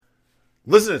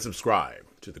Listen and subscribe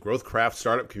to the GrowthCraft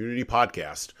Startup Community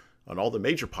Podcast on all the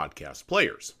major podcast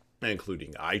players,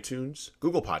 including iTunes,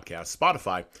 Google Podcasts,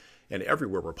 Spotify, and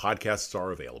everywhere where podcasts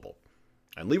are available.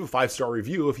 And leave a 5-star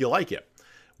review if you like it.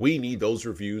 We need those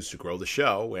reviews to grow the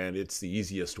show, and it's the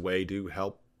easiest way to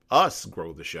help us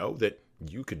grow the show that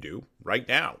you can do right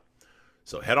now.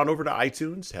 So head on over to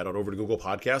iTunes, head on over to Google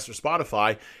Podcasts or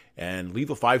Spotify, and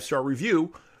leave a 5-star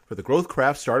review for the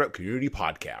GrowthCraft Startup Community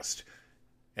Podcast.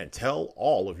 And tell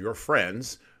all of your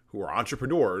friends who are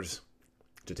entrepreneurs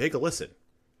to take a listen.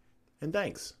 And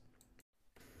thanks.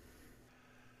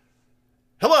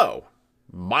 Hello,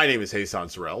 my name is Hassan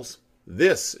Sorrells.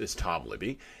 This is Tom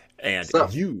Libby, and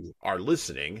you are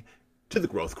listening to the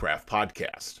GrowthCraft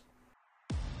Podcast.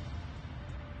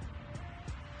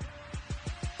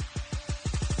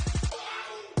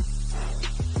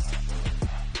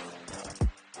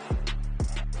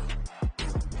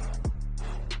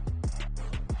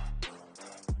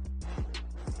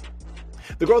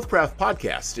 The GrowthCraft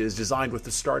Podcast is designed with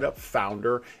the startup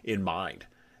founder in mind.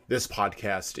 This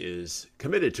podcast is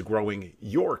committed to growing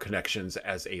your connections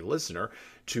as a listener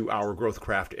to our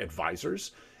GrowthCraft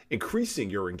advisors,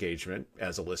 increasing your engagement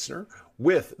as a listener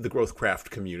with the GrowthCraft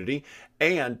community,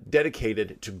 and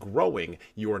dedicated to growing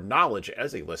your knowledge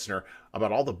as a listener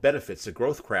about all the benefits that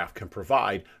GrowthCraft can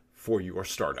provide for your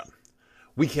startup.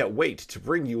 We can't wait to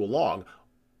bring you along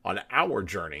on our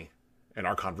journey and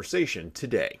our conversation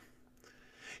today.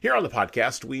 Here on the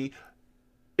podcast, we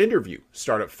interview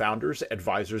startup founders,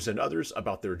 advisors, and others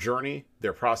about their journey,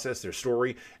 their process, their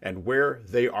story, and where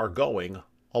they are going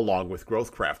along with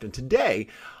GrowthCraft. And today,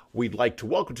 we'd like to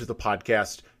welcome to the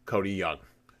podcast, Cody Jung.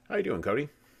 How you doing, Cody?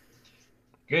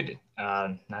 Good.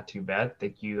 Not too bad.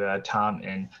 Thank you, Tom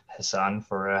and Hassan,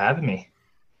 for having me.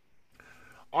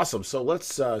 Awesome. So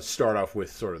let's start off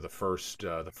with sort of the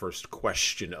first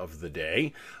question of the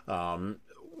day.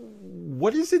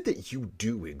 What is it that you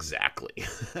do exactly?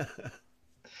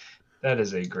 That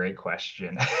is a great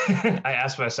question. I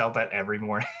ask myself that every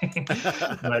morning.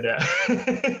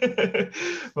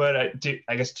 but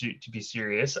I guess to be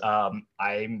serious,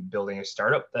 I'm building a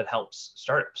startup that helps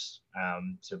startups.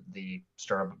 So the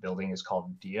startup building is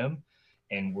called Dium,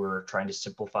 and we're trying to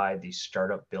simplify the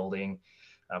startup building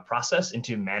process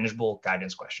into manageable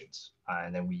guidance questions.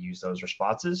 And then we use those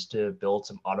responses to build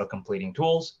some auto-completing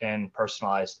tools and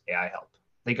personalized AI help.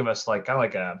 Think of us like kind of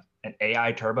like an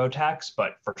AI TurboTax,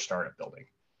 but for startup building.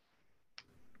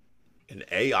 An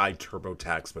AI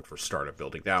TurboTax, but for startup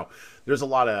building. Now, there's a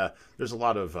lot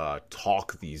of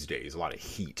talk these days, a lot of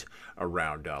heat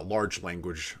around large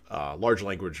language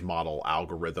model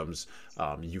algorithms,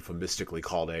 euphemistically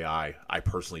called AI. I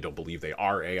personally don't believe they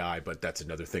are AI, but that's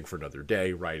another thing for another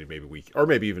day, right? And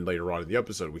maybe even later on in the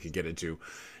episode, we can get into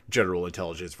general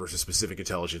intelligence versus specific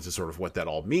intelligence and sort of what that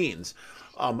all means.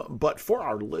 But for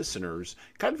our listeners,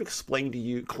 kind of explain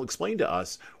to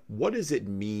us, what does it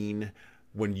mean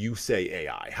when you say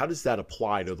AI? How does that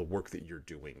apply to the work that you're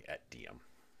doing at Dium?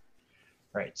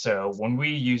 Right. So when we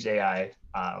use AI,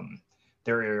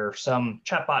 there are some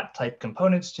chatbot type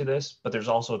components to this, but there's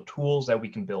also tools that we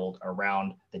can build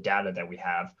around the data that we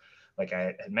have. Like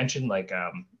I had mentioned,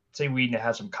 say we need to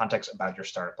have some context about your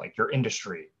startup, like your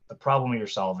industry, the problem you're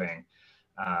solving,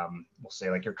 we'll say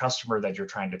like your customer that you're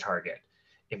trying to target.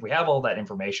 If we have all that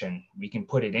information, we can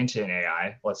put it into an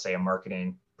AI, let's say a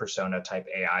marketing persona type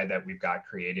AI that we've got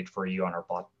created for you on our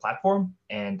platform.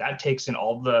 And that takes in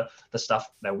all the stuff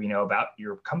that we know about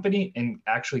your company and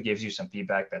actually gives you some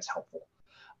feedback that's helpful.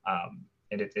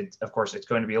 And it of course, it's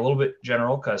going to be a little bit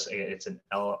general because it's an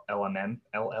LLM.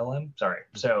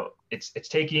 So it's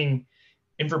taking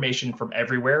information from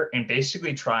everywhere and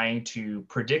basically trying to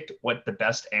predict what the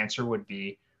best answer would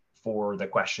be for the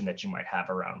question that you might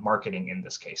have around marketing in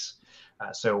this case.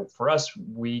 So for us,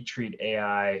 we treat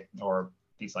AI, or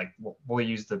these, like, we'll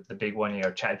use the big one,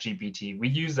 ChatGPT. We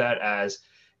use that as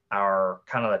our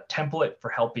kind of a template for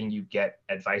helping you get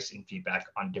advice and feedback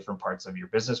on different parts of your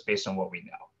business based on what we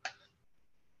know.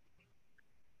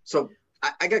 So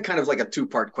I got kind of like a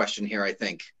two-part question here, I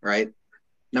think, right?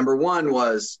 Number one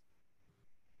was,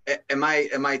 am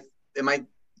I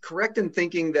correct in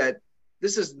thinking that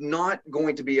this is not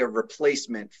going to be a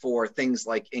replacement for things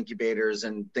like incubators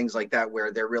and things like that,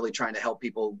 where they're really trying to help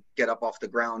people get up off the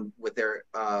ground with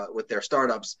their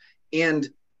startups? And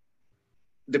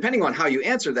depending on how you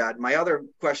answer that, my other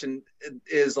question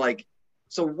is like,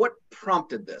 so what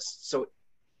prompted this? So,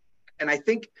 and I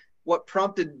think what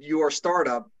prompted your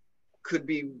startup could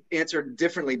be answered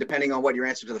differently depending on what your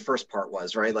answer to the first part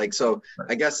was, right? Like, so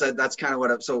I guess that's kind of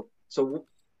what so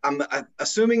I'm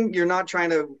assuming you're not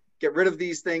trying to get rid of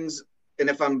these things. And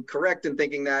if I'm correct in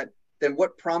thinking that, then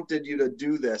what prompted you to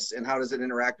do this, and how does it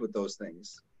interact with those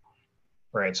things?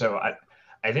 Right. So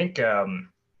I think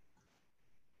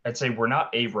I'd say we're not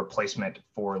a replacement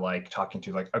for like talking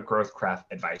to like a GrowthCraft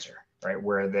advisor, right?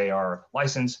 Where they are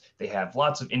licensed, they have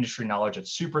lots of industry knowledge.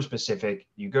 It's super specific.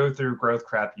 You go through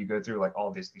GrowthCraft, you go through like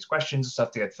all these questions and stuff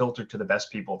to get filtered to the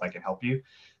best people that can help you.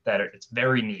 That it's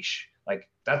very niche. Like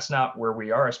that's not where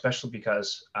we are, especially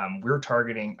because we're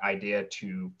targeting idea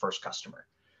to first customer.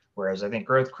 Whereas I think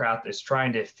GrowthCraft is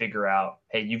trying to figure out,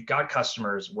 hey, you've got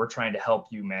customers. We're trying to help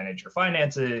you manage your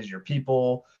finances, your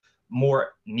people,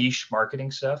 more niche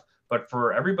marketing stuff. But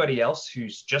for everybody else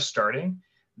who's just starting,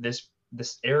 this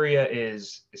area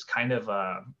is kind of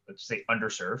let's say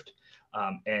underserved,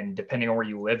 and depending on where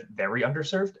you live, very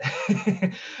underserved.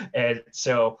 And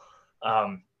so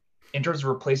in terms of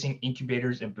replacing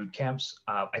incubators and boot camps,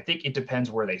 I think it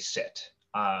depends where they sit.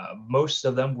 Most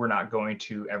of them we're not going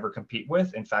to ever compete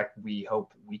with. In fact, we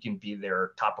hope we can be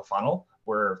their top of funnel,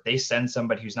 where if they send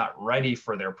somebody who's not ready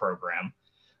for their program,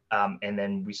 and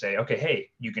then we say, okay, hey,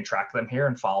 you can track them here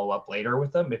and follow up later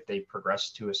with them if they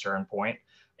progress to a certain point.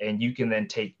 And you can then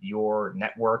take your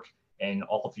network and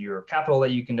all of your capital that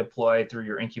you can deploy through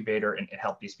your incubator and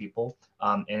help these people.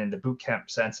 And in the bootcamp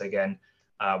sense, again,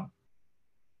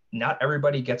 not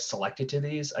everybody gets selected to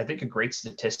these. I think a great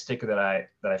statistic that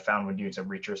I found when doing some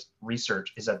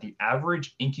research is that the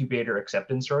average incubator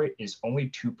acceptance rate is only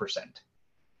 2%.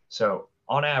 So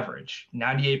on average,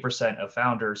 98% of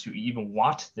founders who even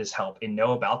want this help and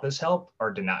know about this help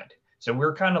are denied. So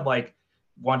we're kind of like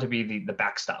want to be the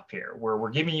backstop here, where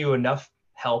we're giving you enough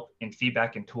help and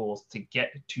feedback and tools to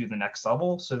get to the next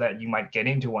level so that you might get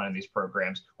into one of these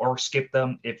programs or skip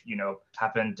them if,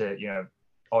 happen to,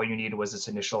 all you needed was this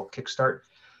initial kickstart.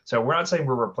 So we're not saying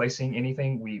we're replacing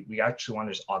anything. We actually want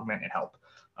to just augment and help.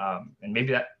 And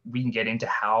maybe that we can get into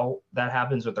how that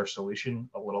happens with our solution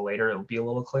a little later. It'll be a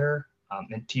little clearer.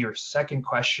 And to your second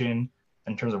question,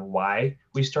 in terms of why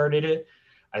we started it,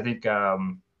 I think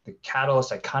the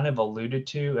catalyst I kind of alluded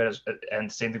to, and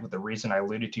same thing with the reason I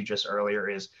alluded to just earlier,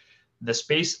 is the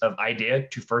space of idea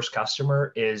to first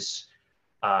customer is,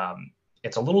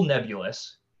 it's a little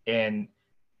nebulous, and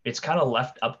it's kind of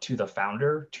left up to the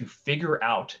founder to figure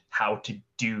out how to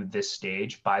do this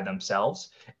stage by themselves.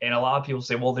 And a lot of people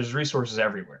say, well, there's resources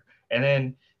everywhere. And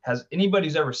then has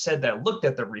anybody's ever said that looked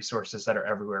at the resources that are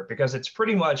everywhere? Because it's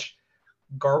pretty much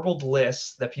garbled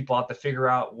lists that people have to figure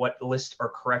out what lists are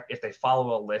correct if they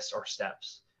follow a list or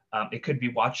steps. It could be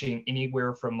watching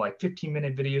anywhere from like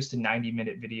 15-minute videos to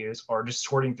 90-minute videos, or just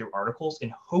sorting through articles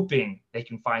and hoping they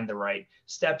can find the right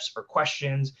steps or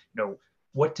questions,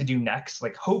 what to do next.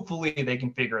 Like hopefully they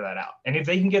can figure that out. And if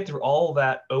they can get through all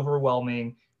that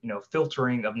overwhelming,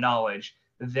 filtering of knowledge,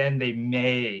 then they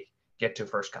may get to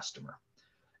first customer.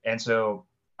 And so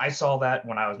I saw that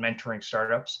when I was mentoring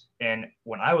startups, and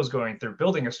when I was going through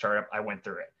building a startup, I went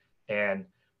through it, and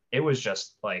it was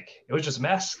just a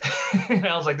mess. And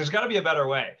I was like, there's got to be a better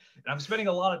way. And I'm spending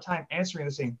a lot of time answering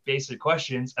the same basic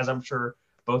questions, as I'm sure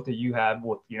both of you have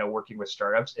with, working with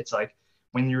startups. It's like,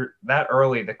 when you're that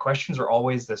early, the questions are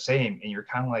always the same, and you're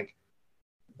kind of like,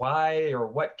 why, or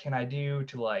what can I do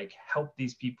to like help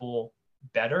these people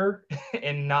better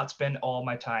and not spend all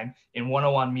my time in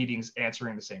one-on-one meetings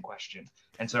answering the same question.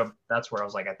 And so that's where I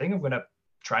was like, I think I'm going to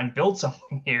try and build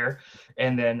something here.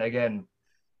 And then again,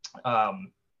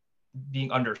 being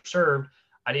underserved,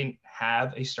 I didn't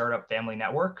have a startup family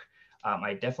network.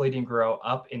 I definitely didn't grow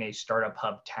up in a startup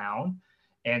hub town.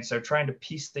 And so trying to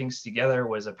piece things together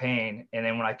was a pain. And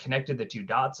then when I connected the two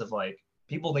dots of like,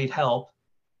 people need help,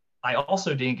 I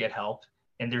also didn't get help,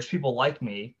 and there's people like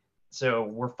me. So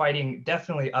we're fighting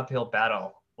definitely uphill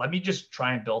battle. Let me just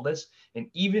try and build this.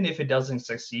 And even if it doesn't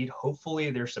succeed,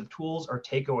 hopefully there's some tools or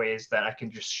takeaways that I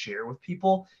can just share with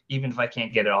people, even if I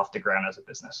can't get it off the ground as a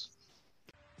business.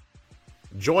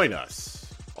 Join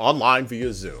us online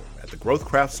via Zoom at the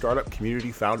GrowthCraft Startup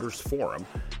Community Founders Forum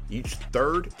each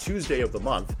third Tuesday of the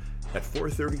month at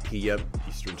 4:30 p.m.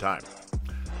 Eastern Time.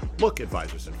 Look,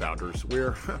 advisors and founders,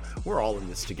 we're all in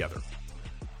this together.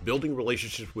 Building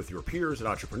relationships with your peers in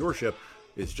entrepreneurship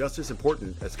is just as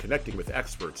important as connecting with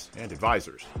experts and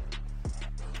advisors.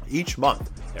 Each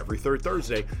month, every third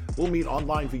Thursday, we'll meet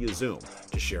online via Zoom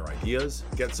to share ideas,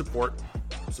 get support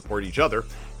each other,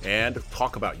 and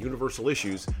talk about universal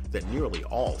issues that nearly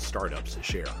all startups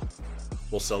share.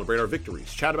 We'll celebrate our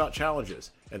victories, chat about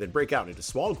challenges, and then break out into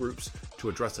small groups to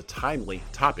address a timely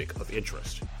topic of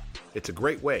interest. It's a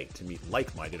great way to meet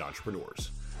like-minded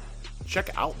entrepreneurs. Check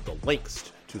out the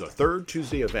links to the third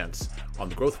Tuesday events on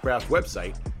the GrowthCraft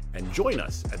website, and join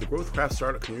us at the GrowthCraft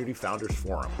Startup Community Founders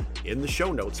Forum in the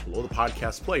show notes below the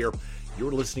podcast player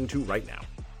you're listening to right now.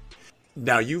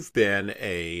 Now you've been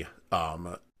a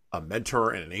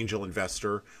mentor and an angel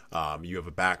investor. You have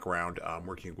a background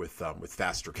working with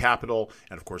Faster Capital,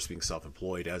 and of course being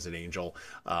self-employed as an angel.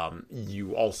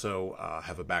 You also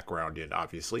have a background in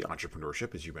obviously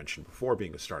entrepreneurship, as you mentioned before,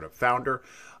 being a startup founder.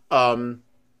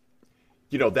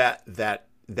 You know,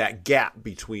 that gap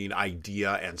between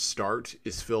idea and start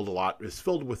is filled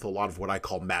with a lot of what I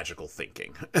call magical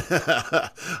thinking.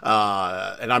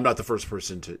 And I'm not the first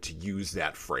person to use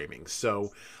that framing.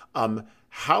 So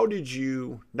how did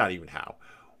you, not even how,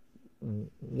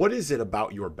 what is it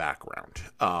about your background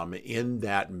in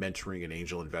that mentoring and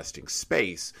angel investing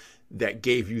space that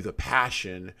gave you the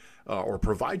passion or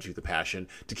provides you the passion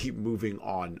to keep moving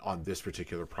on this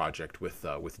particular project with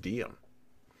Dium?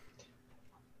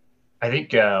 I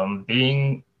think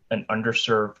being an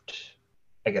underserved,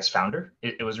 I guess, founder,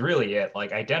 it was really it.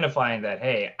 Like identifying that,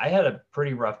 hey, I had a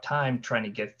pretty rough time trying to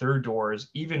get through doors,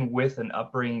 even with an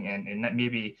upbringing and that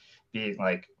maybe being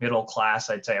like middle class.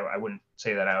 I'd say I wouldn't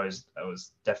say that I was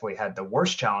definitely had the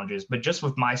worst challenges, but just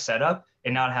with my setup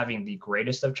and not having the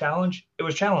greatest of challenge, it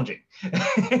was challenging,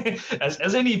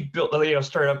 as any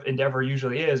startup endeavor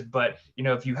usually is. But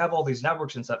if you have all these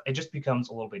networks and stuff, it just becomes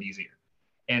a little bit easier.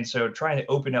 And so trying to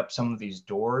open up some of these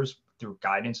doors through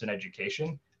guidance and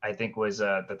education, I think was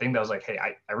the thing that was like, hey,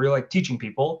 I really like teaching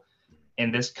people.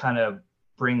 And this kind of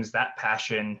brings that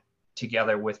passion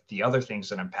together with the other things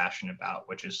that I'm passionate about,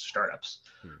 which is startups.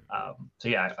 So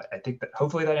yeah, I think that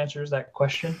hopefully that answers that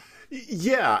question.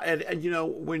 Yeah, and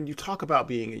when you talk about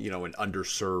being an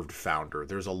underserved founder,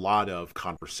 there's a lot of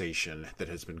conversation that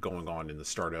has been going on in the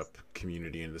startup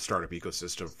community and the startup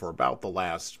ecosystem for about the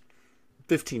last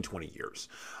 15, 20 years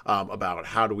about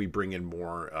how do we bring in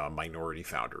more minority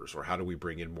founders, or how do we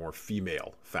bring in more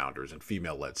female founders and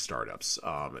female-led startups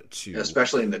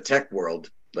especially in the tech world.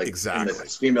 Like exactly,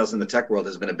 females in the tech world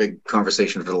has been a big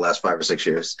conversation for the last 5 or 6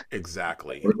 years.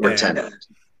 Exactly, or 10.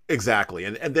 Exactly,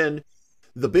 and then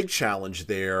the big challenge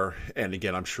there, and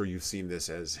again, I'm sure you've seen this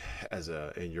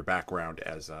in your background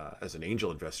as an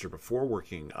angel investor before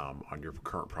working on your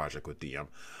current project with Dium.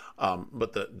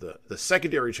 But the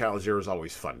secondary challenge there is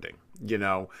always funding,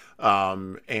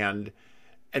 and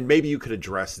maybe you could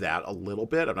address that a little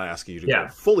bit. I'm not asking you to go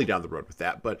fully down the road with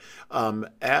that, but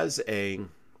as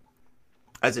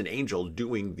an angel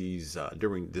doing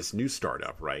this new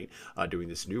startup, right? Doing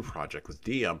this new project with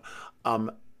Dium,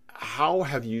 how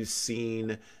have you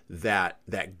seen that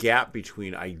gap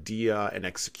between idea and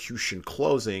execution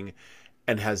closing,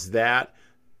 and has the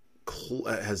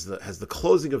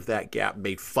closing of that gap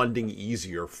made funding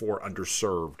easier for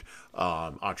underserved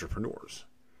entrepreneurs?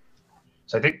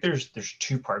 So I think there's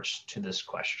two parts to this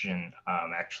question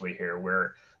actually here,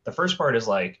 where the first part is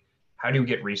like, how do you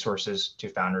get resources to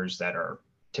founders that are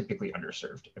typically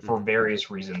underserved for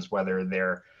various reasons, whether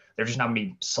they're just not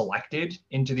being selected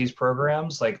into these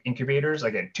programs like incubators,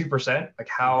 like at 2%, like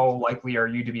how likely are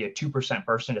you to be a 2%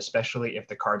 person, especially if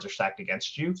the cards are stacked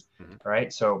against you,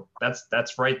 right? So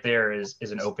that's right there is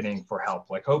an opening for help.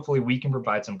 Like hopefully we can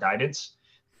provide some guidance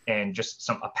and just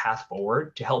a path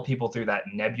forward to help people through that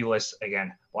nebulous,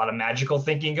 again, a lot of magical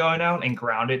thinking going on, and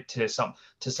ground it to some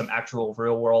actual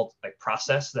real world like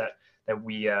process that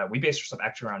we base ourselves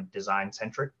actually around design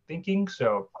centric thinking.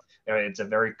 So it's a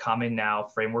very common now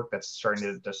framework that's starting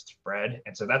to just spread.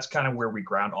 And so that's kind of where we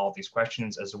ground all of these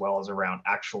questions, as well as around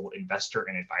actual investor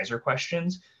and advisor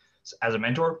questions. So as a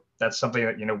mentor, that's something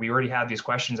that, we already have these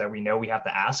questions that we know we have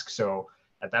to ask. So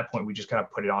at that point, we just kind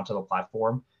of put it onto the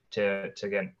platform to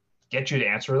again, get you to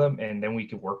answer them. And then we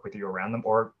can work with you around them,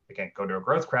 or again, go to a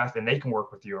GrowthCraft and they can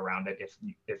work with you around it if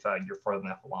you're further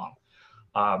enough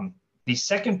along. The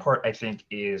second part, I think,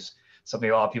 is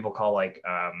something a lot of people call like,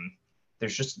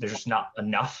 there's just not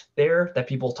enough there that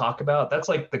people talk about. That's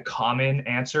like the common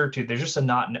answer to there's just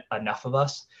not enough of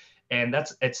us. And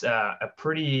it's a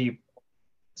pretty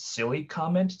silly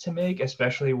comment to make,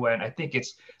 especially when I think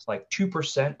it's like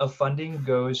 2% of funding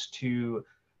goes to,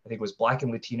 I think it was Black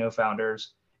and Latino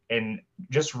founders. And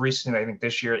just recently, I think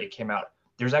this year it came out,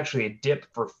 there's actually a dip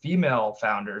for female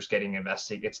founders getting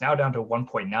invested. It's now down to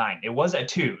 1.9. It was at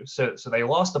 2. So they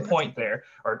lost a point there,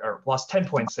 or lost 10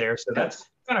 points there. So that's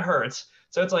kind of hurts.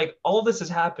 So it's like all this is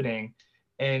happening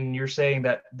and you're saying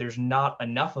that there's not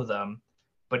enough of them,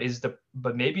 but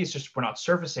maybe it's just we're not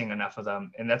surfacing enough of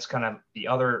them. And that's kind of the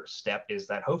other step, is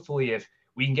that hopefully if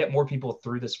we can get more people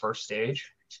through this first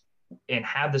stage and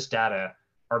have this data,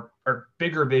 our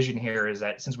bigger vision here is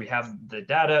that since we have the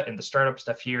data and the startup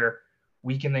stuff here,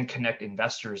 we can then connect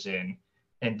investors in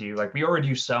and do, like, we already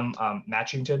do some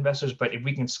matching to investors, but if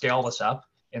we can scale this up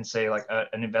and say like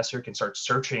an investor can start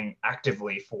searching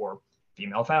actively for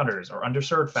female founders or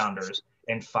underserved founders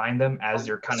and find them as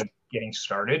they're kind of getting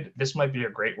started. This might be a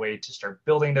great way to start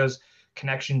building those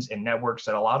connections and networks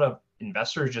that a lot of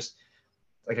investors just,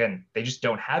 again, they just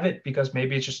don't have it because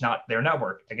maybe it's just not their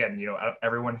network. Again,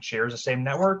 everyone shares the same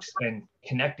networks, and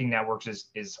connecting networks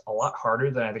is a lot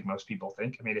harder than I think most people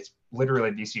think. I mean, it's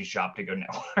literally VC's job to go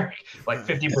network. Like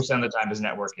 50% of the time is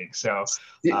networking. So,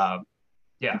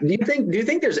 yeah. Do you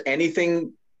think there's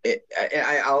anything?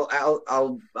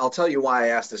 I'll tell you why I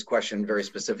asked this question very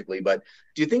specifically, but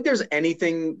do you think there's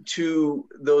anything to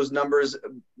those numbers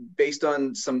based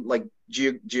on some like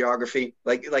geography?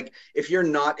 Like if you're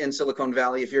not in Silicon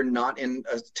Valley, if you're not in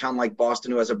a town like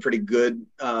Boston who has a pretty good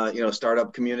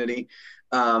startup community,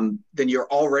 then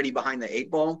you're already behind the eight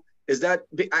ball. Is that?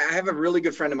 I have a really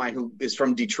good friend of mine who is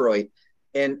from Detroit,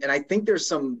 and I think there's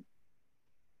some.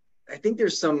 I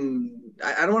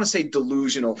don't want to say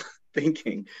delusional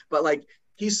thinking, but like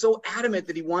he's so adamant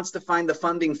that he wants to find the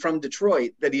funding from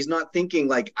Detroit that he's not thinking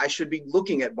like I should be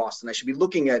looking at Boston, I should be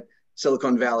looking at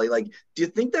Silicon Valley. Like, do you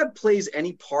think that plays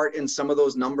any part in some of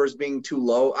those numbers being too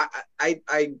low?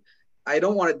 I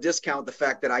don't want to discount the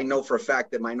fact that I know for a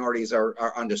fact that minorities are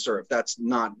underserved. That's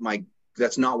not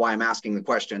why I'm asking the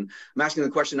question. I'm asking the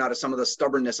question out of some of the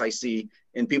stubbornness I see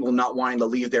in people not wanting to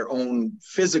leave their own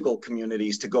physical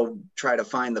communities to go try to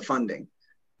find the funding.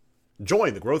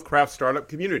 Join the GrowthCraft startup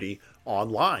community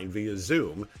online via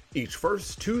Zoom each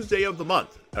first Tuesday of the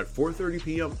month at 4:30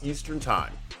 p.m. Eastern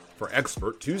Time for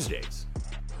Expert Tuesdays.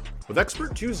 With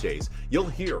Expert Tuesdays, you'll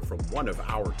hear from one of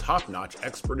our top-notch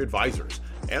expert advisors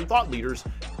and thought leaders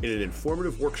in an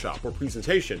informative workshop or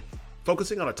presentation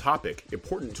focusing on a topic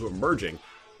important to emerging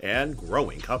and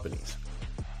growing companies.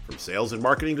 From sales and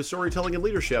marketing to storytelling and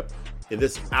leadership, in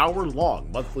this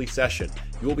hour-long monthly session,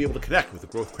 you will be able to connect with the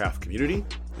GrowthCraft community,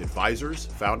 advisors,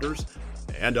 founders,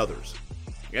 and others.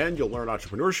 And you'll learn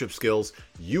entrepreneurship skills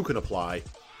you can apply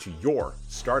to your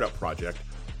startup project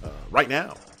right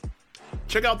now.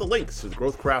 Check out the links to the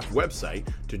GrowthCraft website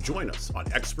to join us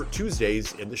on Expert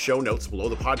Tuesdays in the show notes below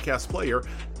the podcast player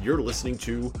you're listening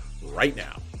to right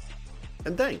now.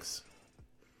 And thanks.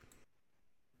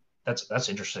 That's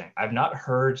interesting. I've not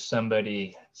heard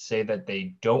somebody say that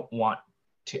they don't want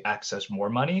to access more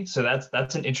money. So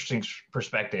that's an interesting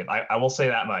perspective. I will say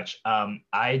that much.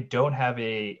 I don't have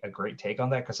a great take on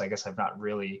that because I guess I've not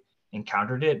really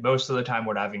encountered it. Most of the time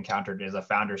what I've encountered is a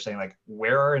founder saying like,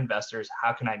 where are investors?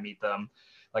 How can I meet them?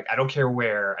 Like, I don't care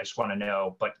where, I just want to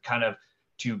know, but kind of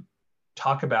to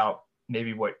talk about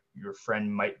maybe what your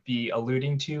friend might be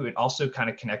alluding to, and also kind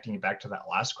of connecting back to that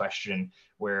last question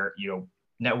where,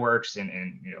 networks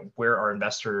and where's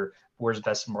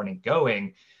investor money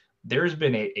going. There's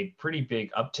been a pretty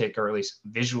big uptick, or at least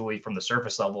visually from the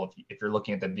surface level, if you're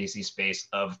looking at the VC space,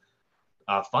 of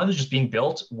funds just being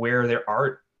built where there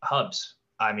are hubs.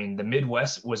 I mean, the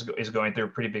Midwest is going through a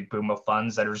pretty big boom of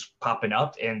funds that are just popping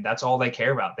up, and that's all they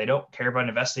care about. They don't care about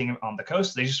investing on the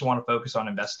coast. They just want to focus on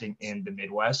investing in the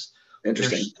Midwest.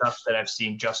 Interesting. There's stuff that I've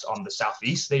seen just on the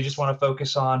Southeast they just want to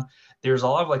focus on. There's a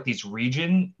lot of like these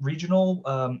regional,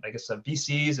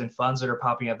 VCs and funds that are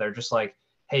popping up. They're just like,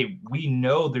 hey, we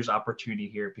know there's opportunity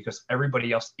here because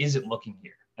everybody else isn't looking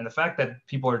here. And the fact that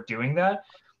people are doing that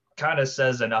kind of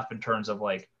says enough in terms of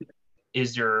like,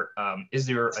 is there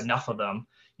enough of them?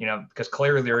 Because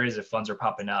clearly there is if funds are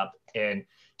popping up. And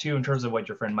two, in terms of what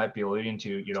your friend might be alluding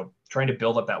to, trying to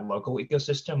build up that local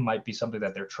ecosystem might be something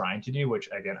that they're trying to do, which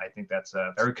again, I think that's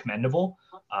very commendable.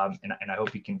 And I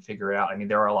hope you can figure it out. I mean,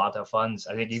 there are a lot of funds.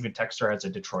 I think even Techstar has a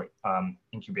Detroit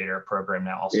incubator program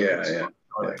now also. Yeah.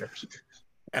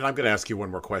 And I'm going to ask you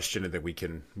one more question and then we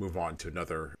can move on to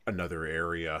another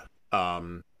area.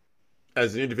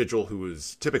 As an individual who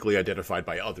is typically identified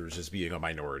by others as being a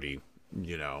minority,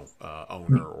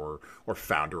 owner or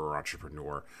founder or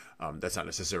entrepreneur, that's not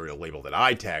necessarily a label that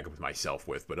I tag with myself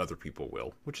with, but other people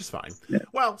will, which is fine. Yeah.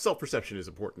 Well, self-perception is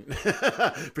important,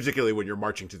 particularly when you're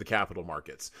marching to the capital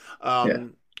markets.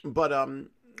 But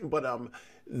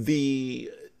the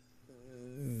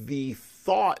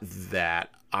thought that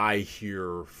I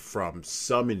hear from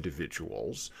some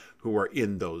individuals who are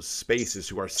in those spaces,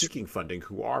 who are seeking funding,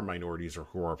 who are minorities or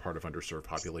who are part of underserved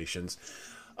populations,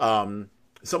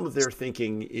 some of their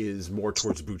thinking is more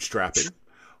towards bootstrapping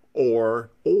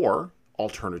or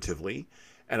alternatively.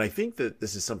 And I think that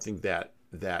this is something that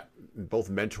both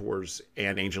mentors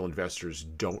and angel investors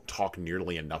don't talk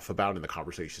nearly enough about in the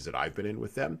conversations that I've been in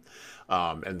with them,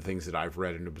 and the things that I've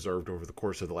read and observed over the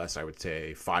course of the last, I would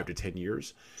say, 5 to 10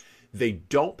 years. They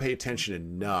don't pay attention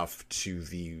enough to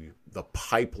the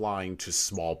pipeline to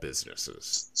small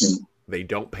businesses. They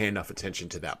don't pay enough attention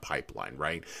to that pipeline,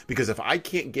 right? Because if I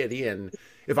can't get in,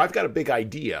 if I've got a big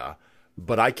idea,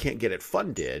 but I can't get it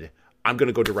funded, I'm going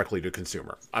to go directly to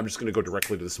consumer. I'm just going to go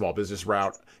directly to the small business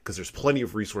route because there's plenty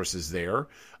of resources there,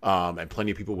 and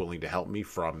plenty of people willing to help me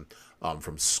from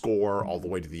SCORE all the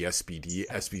way to the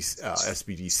SBDC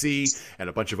and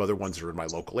a bunch of other ones that are in my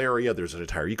local area. There's an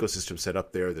entire ecosystem set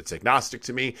up there that's agnostic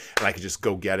to me, and I can just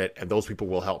go get it, and those people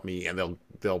will help me, and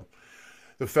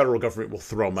the federal government will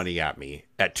throw money at me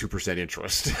at 2%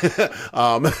 interest.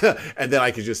 And then I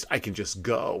can just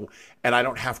go, and I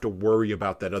don't have to worry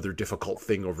about that other difficult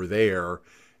thing over there,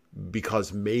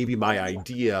 because maybe my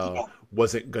idea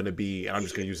wasn't going to be, and I'm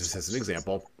just going to use this as an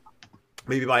example,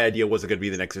 maybe my idea wasn't going to be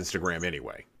the next Instagram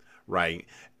anyway, right?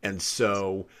 And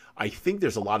so I think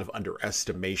there's a lot of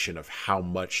underestimation of how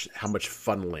much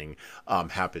funneling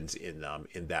happens in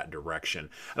that direction.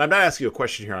 And I'm not asking you a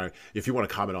question here. If you want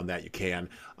to comment on that, you can.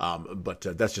 But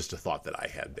that's just a thought that I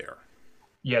had there.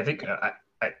 Yeah, I think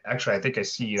I think I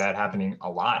see that happening a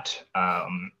lot. I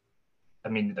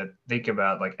mean, think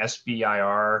about like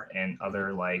SBIR and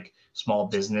other like small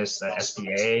business,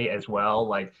 SBA as well.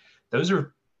 Like those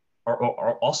are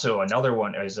also another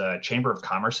one is a Chamber of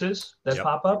Commerce's that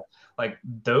pop up. Like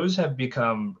those have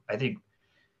become, I think,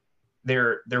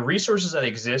 they're resources that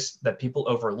exist that people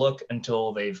overlook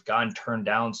until they've gotten turned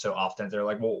down so often. They're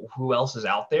like, well, who else is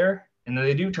out there? And then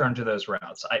they do turn to those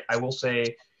routes. I will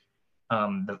say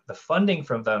the funding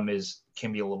from them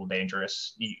can be a little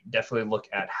dangerous. You definitely look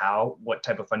at what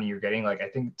type of funding you're getting. Like I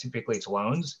think typically it's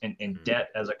loans, and debt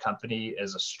as a company,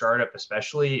 as a startup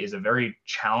especially, is a very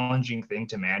challenging thing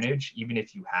to manage. Even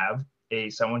if you have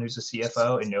someone who's a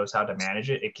CFO and knows how to manage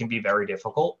it, it can be very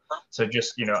difficult. So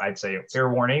just, I'd say fair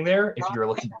warning there if you're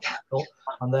looking to tackle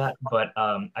on that. But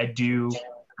I do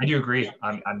agree.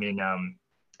 I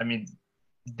mean,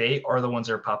 they are the ones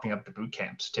that are popping up the boot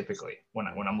camps typically when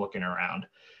I'm looking around.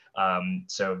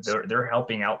 So they're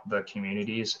helping out the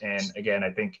communities. And again,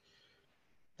 I think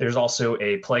there's also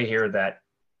a play here that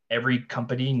every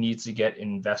company needs to get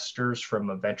investors from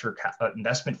a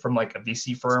investment from like a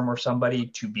VC firm or somebody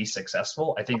to be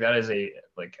successful. I think that is a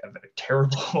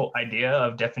terrible idea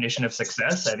of definition of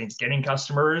success. I think getting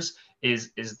customers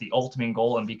is the ultimate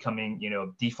goal, and becoming,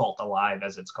 default alive,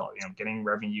 as it's called, getting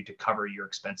revenue to cover your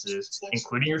expenses,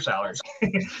 including your salaries,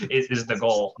 is the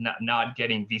goal, not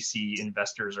getting VC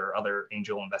investors or other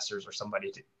angel investors or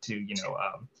somebody to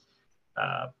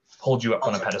hold you up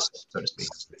on a pedestal, so to speak.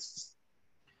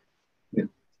 Yeah.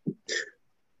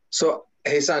 So,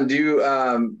 Hassan, do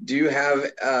you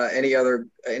have any other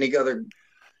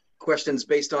questions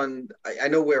based on? I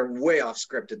know we're way off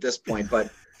script at this point,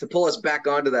 but to pull us back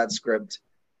onto that script,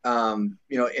 and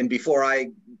before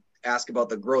I ask about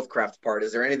the GrowthCraft part,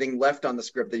 is there anything left on the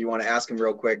script that you want to ask him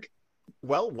real quick?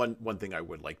 Well, one thing I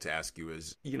would like to ask you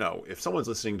is, if someone's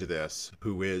listening to this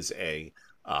who is an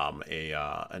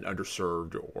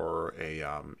underserved or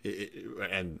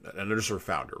an underserved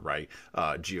founder, right?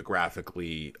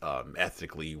 Geographically,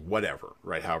 ethnically, whatever,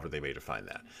 right? However they may define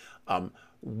that.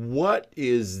 What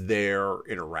is their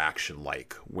interaction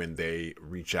like when they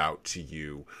reach out to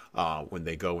you, when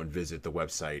they go and visit the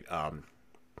website,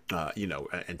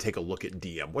 and take a look at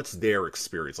Dium? What's their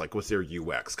experience like? What's their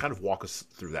UX? Kind of walk us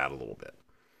through that a little bit.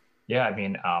 Yeah, I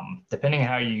mean, depending on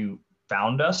how you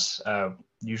found us,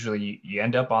 usually you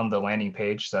end up on the landing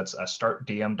page. That's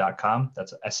startdium.com.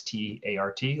 That's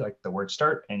START, like the word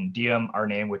start, and Dium, our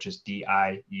name, which is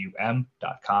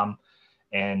DIUM.com.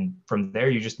 And from there,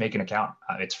 you just make an account.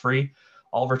 It's free.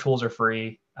 All of our tools are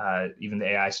free, even the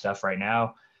AI stuff right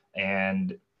now.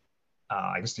 And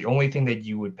I guess the only thing that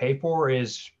you would pay for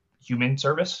is human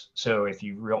service. So if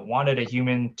you wanted a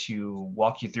human to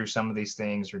walk you through some of these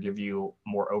things or give you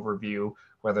more overview,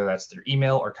 whether that's through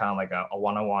email or kind of like a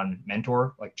one-on-one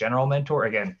mentor, like general mentor.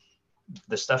 Again,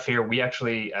 the stuff here, we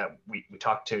actually, we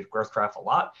talk to GrowthCraft a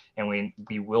lot, and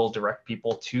we will direct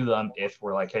people to them if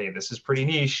we're like, hey, this is pretty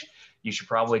niche. You should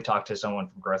probably talk to someone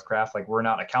from GrowthCraft. Like, we're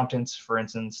not accountants, for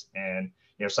instance, and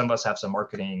some of us have some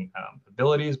marketing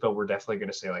abilities, but we're definitely going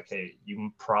to say like, hey,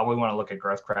 you probably want to look at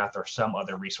GrowthCraft or some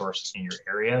other resource in your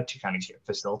area to kind of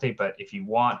facilitate. But if you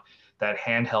want that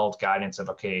handheld guidance of,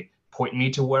 okay, point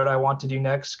me to what I want to do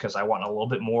next, because I want a little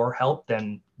bit more help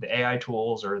than the AI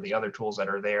tools or the other tools that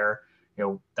are there,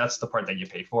 that's the part that you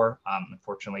pay for.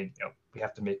 Unfortunately, we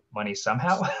have to make money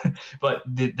somehow, but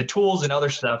the tools and other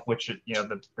stuff, which,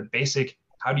 the basic,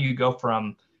 how do you go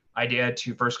from idea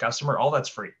to first customer, all that's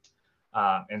free.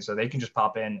 And so they can just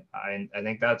pop in. And I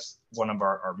think that's one of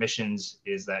our missions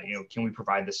is that, can we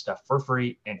provide this stuff for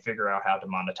free and figure out how to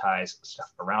monetize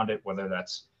stuff around it, whether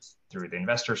that's through the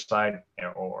investor side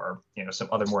or, some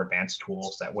other more advanced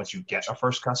tools that once you get a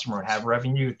first customer and have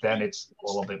revenue, then it's a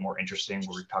little bit more interesting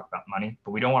where we talk about money.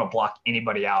 But we don't want to block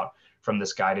anybody out from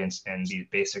this guidance and these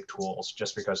basic tools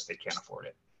just because they can't afford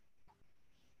it.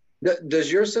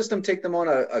 Does your system take them on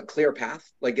a clear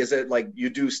path? Like, is it like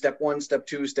you do step 1, step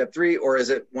 2, step 3, or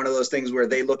is it one of those things where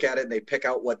they look at it and they pick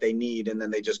out what they need and then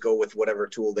they just go with whatever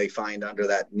tool they find under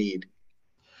that need?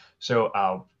 So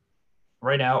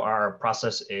right now our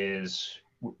process is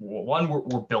one,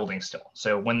 we're building still.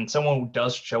 So when someone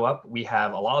does show up, we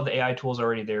have a lot of the AI tools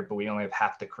already there, but we only have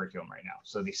half the curriculum right now.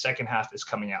 So the second half is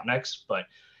coming out next, but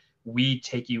we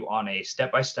take you on a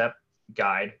step-by-step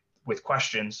guide with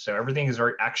questions. So everything is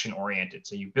very action oriented.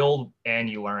 So you build and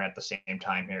you learn at the same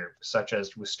time here, such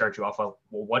as we start you off of,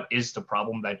 well, what is the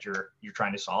problem that you're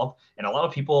trying to solve? And a lot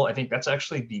of people, I think that's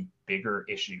actually the bigger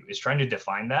issue, is trying to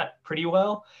define that pretty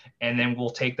well. And then we'll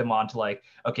take them on to like,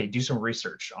 okay, do some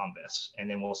research on this. And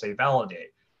then we'll say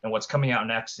validate. And what's coming out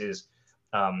next is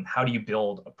how do you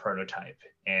build a prototype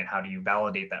and how do you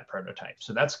validate that prototype?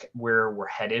 So that's where we're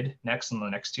headed next on the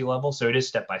next 2 levels. So it is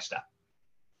step by step.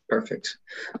 Perfect.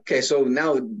 Okay, so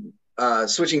now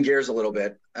switching gears a little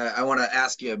bit, I want to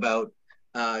ask you about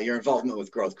your involvement with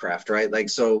GrowthCraft, right? Like,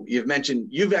 so you've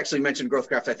actually mentioned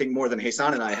GrowthCraft, I think, more than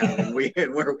Hassan and I have, and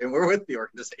we're with the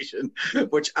organization.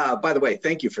 Which, by the way,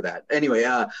 thank you for that. Anyway,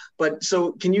 but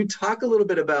so can you talk a little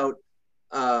bit about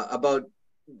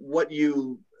what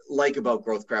you like about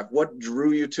GrowthCraft? What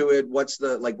drew you to it? What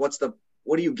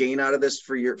do you gain out of this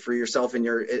for yourself and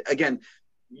your, again?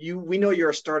 We know you're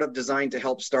a startup designed to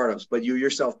help startups, but you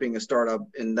yourself being a startup,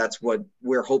 and that's what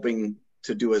we're hoping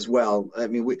to do as well. I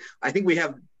mean, I think we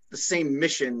have the same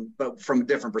mission, but from a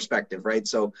different perspective, right?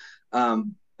 So,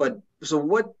 what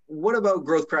about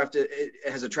GrowthCraft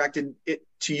has attracted it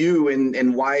to you,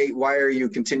 and why are you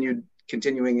continuing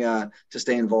to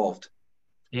stay involved?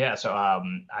 Yeah, so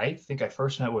I think I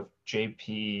first met with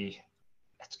JP.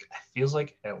 It feels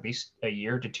like at least a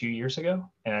year to 2 years ago.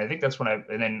 And I think that's when I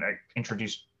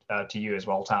introduced to you as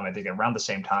well, Tom, I think around the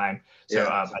same time. So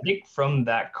yeah. I think from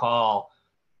that call,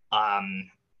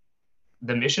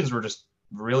 the missions were just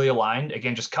really aligned.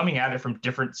 Again, just coming at it from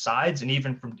different sides and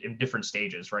even from in different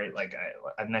stages, right? Like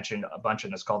I've mentioned a bunch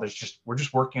in this call, we're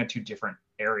just working on 2 different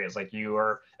areas. Like you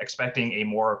are expecting a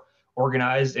more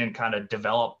organized and kind of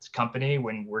developed company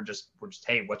when we're just,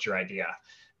 hey, what's your idea?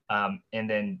 And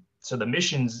then, so the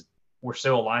missions were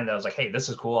so aligned that I was like, hey, this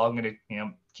is cool. I'm going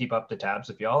to, keep up the tabs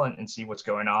with y'all and see what's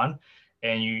going on.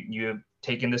 And you have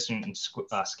taken this and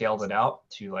scaled it out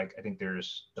to, like, I think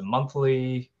there's the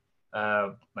monthly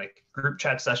like group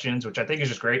chat sessions, which I think is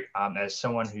just great. As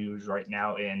someone who's right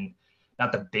now in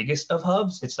not the biggest of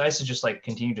hubs, it's nice to just like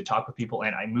continue to talk with people.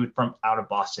 And I moved from out of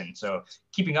Boston, so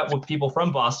keeping up with people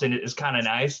from Boston is kind of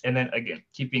nice. And then again,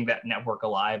 keeping that network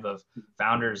alive of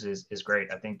founders is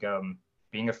great. I think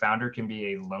being a founder can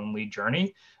be a lonely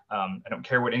journey. I don't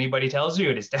care what anybody tells you.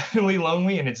 It is definitely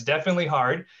lonely and it's definitely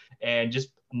hard. And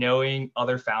just knowing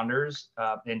other founders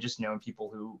and just knowing people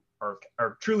who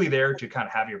are truly there to kind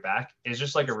of have your back is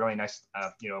just like a really nice,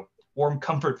 warm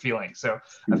comfort feeling. So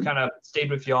I've kind of stayed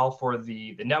with y'all for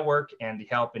the network and the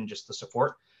help and just the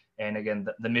support. And again,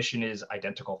 the mission is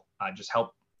identical. Just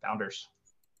help founders.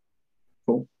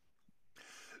 Cool.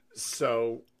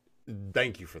 So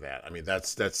thank you for that. I mean,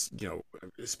 that's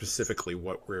specifically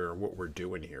what we're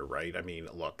doing here, right? I mean,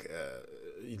 look,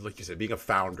 like you said, being a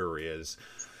founder is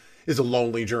a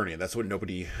lonely journey, and that's what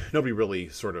nobody really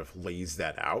sort of lays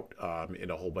that out in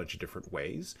a whole bunch of different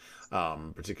ways,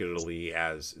 particularly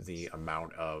as the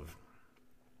amount of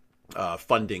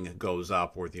funding goes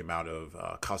up, or the amount of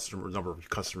number of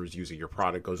customers using your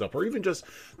product goes up, or even just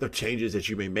the changes that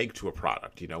you may make to a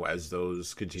product, as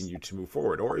those continue to move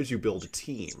forward, or as you build a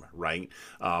team, right,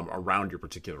 around your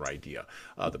particular idea.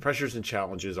 The pressures and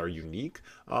challenges are unique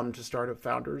to startup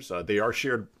founders. They are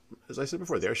shared, as I said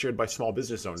before, they are shared by small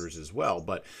business owners as well.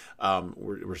 But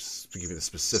we're giving the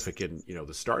specific in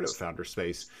the startup founder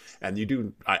space, and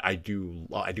I do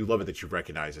love it that you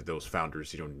recognize that those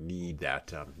founders need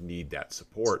that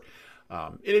support.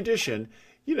 In addition,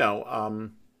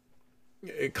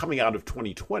 coming out of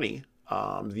 2020,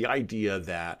 the idea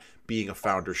that being a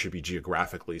founder should be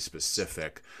geographically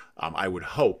specific, I would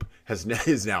hope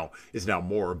is now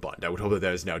more abundant. I would hope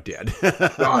that is now dead.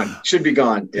 Gone. Should be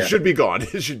gone. Yeah. It should be gone.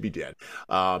 It should be dead.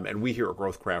 And we here at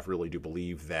GrowthCraft really do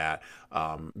believe that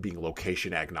being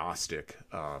location agnostic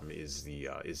is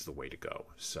the way to go.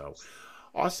 So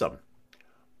awesome.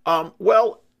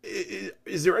 Well,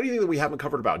 is there anything that we haven't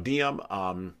covered about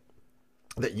Dium?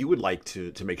 that you would like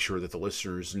to make sure that the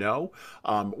listeners know?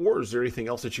 Or is there anything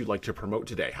else that you'd like to promote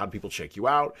today? How do people check you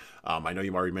out? I know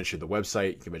you already mentioned the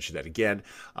website. You can mention that again.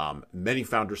 Many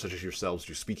founders such as yourselves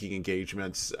do speaking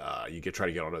engagements. You try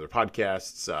to get on other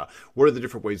podcasts. What are the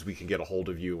different ways we can get a hold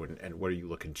of you, and what are you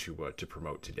looking to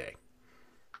promote today?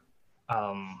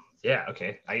 Yeah,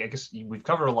 okay. I guess we've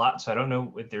covered a lot, so I don't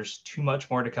know if there's too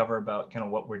much more to cover about kind of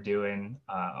what we're doing.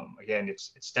 Again,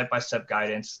 it's step-by-step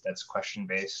guidance that's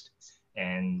question-based,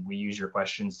 and we use your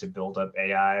questions to build up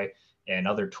AI and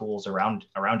other tools around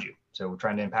you. So we're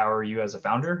trying to empower you as a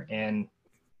founder and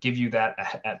give you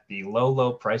that at the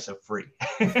low price of free.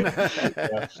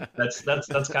 That's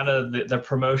kind of the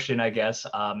promotion, I guess.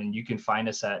 And you can find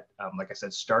us at, like I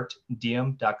said,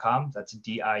 startdium.com. That's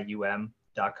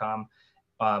DIUM.com.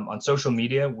 On social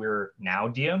media, we're now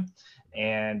Dium.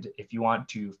 And if you want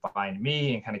to find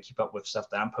me and kind of keep up with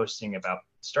stuff that I'm posting about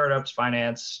startups,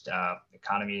 finance,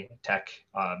 economy, tech,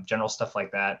 general stuff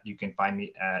like that, you can find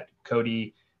me at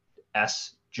Cody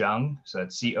S. Jung. So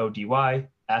that's CODY,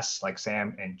 S like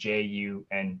Sam, and JUNG.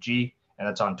 And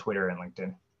that's on Twitter and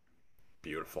LinkedIn.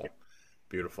 Beautiful.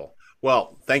 Beautiful.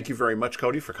 Well, thank you very much,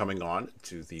 Cody, for coming on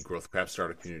to the GrowthCraft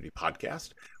Startup Community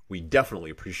Podcast. We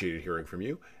definitely appreciated hearing from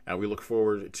you, and we look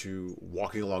forward to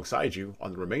walking alongside you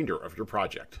on the remainder of your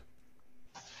project.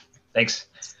 Thanks.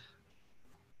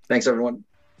 Thanks, everyone.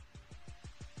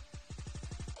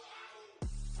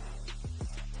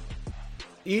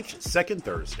 Each second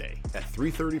Thursday at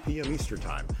 3:30 p.m. Eastern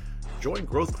Time, join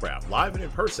GrowthCraft live and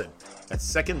in person at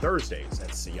Second Thursdays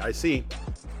at CIC,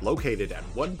 located at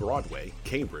 1 Broadway,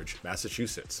 Cambridge,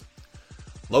 Massachusetts.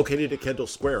 Located at Kendall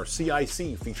Square,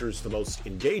 CIC features the most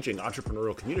engaging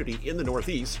entrepreneurial community in the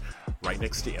Northeast, right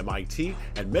next to MIT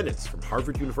and minutes from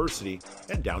Harvard University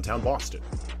and downtown Boston.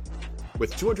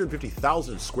 With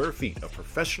 250,000 square feet of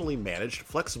professionally managed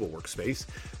flexible workspace,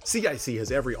 CIC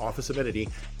has every office amenity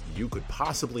you could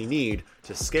possibly need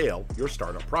to scale your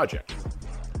startup project.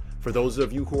 For those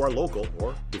of you who are local,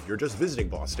 or if you're just visiting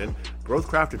Boston,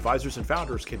 GrowthCraft advisors and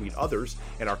founders can meet others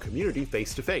in our community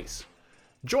face-to-face.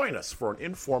 Join us for an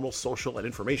informal social and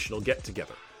informational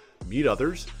get-together. Meet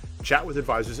others, chat with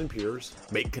advisors and peers,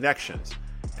 make connections,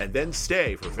 and then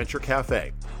stay for Venture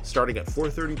Cafe, starting at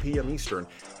 4:30 p.m. Eastern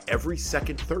every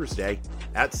second Thursday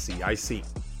at CIC.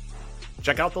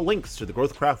 Check out the links to the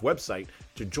GrowthCraft website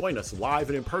to join us live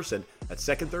and in person at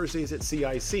Second Thursdays at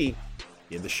CIC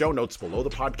in the show notes below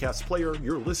the podcast player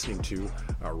you're listening to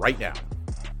right now.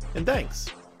 And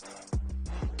thanks.